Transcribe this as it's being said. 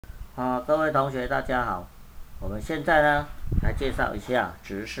各位同学大家好，我们现在呢来介绍一下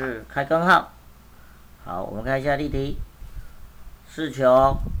直式开根号。好，我们看一下例题，是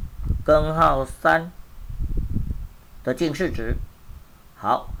求根号3的净式值。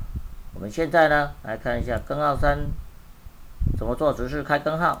好，我们现在呢来看一下根号3怎么做直式开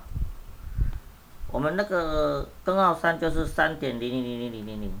根号。我们那个根号3就是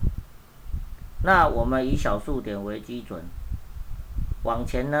3.000000，那我们以小数点为基准，往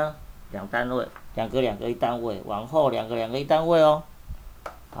前呢2单位，2个2个1单位，往后2个2个1单位哦。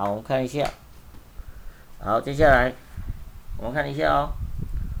好，我们看一下。好，接下来我们看一下哦，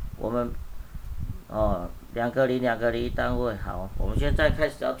我们2个0 2个0 1单位。好，我们现在开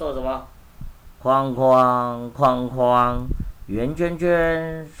始要做什么？框框框框，圆圈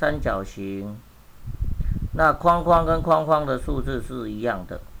圈，三角形。那框框跟框框的数字是一样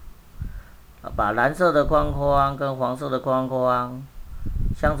的，把蓝色的框框跟黄色的框框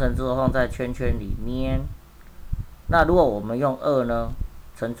相乘之后放在圈圈里面。那如果我们用2呢，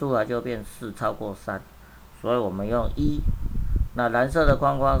乘出来就变4，超过3，所以我们用1。那蓝色的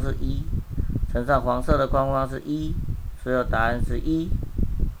框框是1，乘上黄色的框框是1，所以答案是1。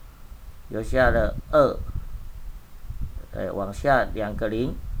留下了2，往下2个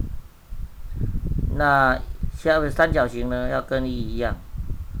0。那下面三角形呢，要跟1一样，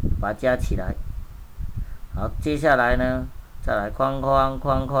把它加起来。好，接下来呢，再来框框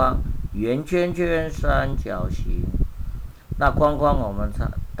框框，圆圈圈，三角形。那框框我们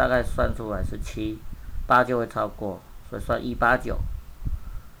大概算出来是7， 8就会超过，所以算189。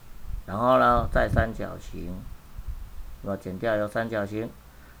然后呢，再三角形，我减掉有三角形，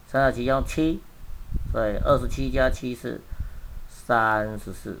三角形用7，所以27加7是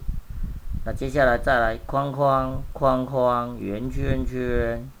34。那接下来再来框框框框，圆圈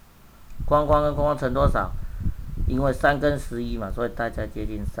圈，框框跟框框乘多少？因为3跟11嘛，所以大家接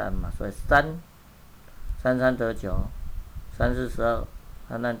近3嘛，所以3 3得9， 3 4 12，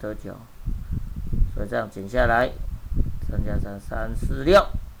 3 3得9，所以这样减下来，3加3 3 4 6。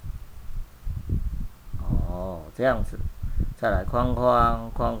这样子，再来框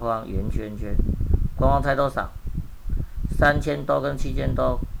框框框，圆圈圈，框框猜多少？3000多跟7000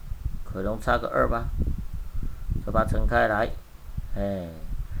多，可能差个2吧，就把它乘开来，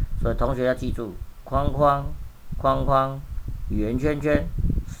所以同学要记住，框框框框，圆圈圈，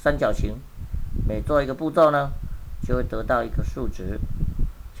三角形，每做一个步骤呢，就会得到一个数值，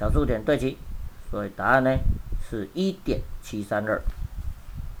小数点对齐，所以答案呢是 1.732，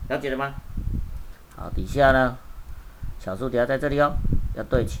 了解了吗？好，底下呢，小数点要在这里哦，要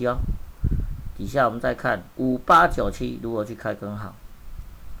对齐哦。底下我们再看5897如何去开根号。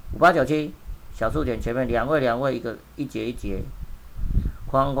5897，小数点前面2位2位，一节一节，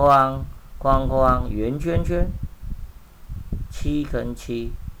框框框框，圆圈圈，7跟7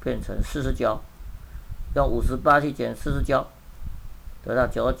变成49，用58去减49，得到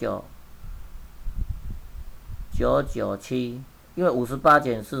997，因为58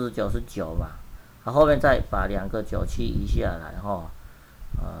减49是9嘛，后面再把2个97移下来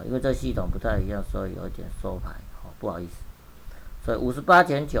因为这系统不太一样，所以有一点收牌，不好意思。所以58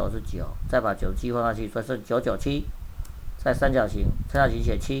减9是9，再把97放下去，所以是997。再三角形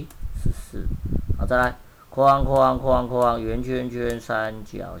写7是4。好，再来框框框框，圆圈圈，三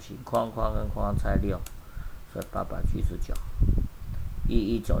角形，框框跟框框猜6，所以879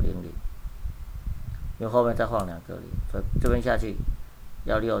 11900。因为后面再放2个0，所以这边下去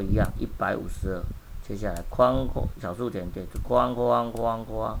要6一样152。接下来框框小数点点框框框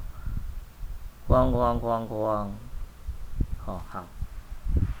框框框框框，好。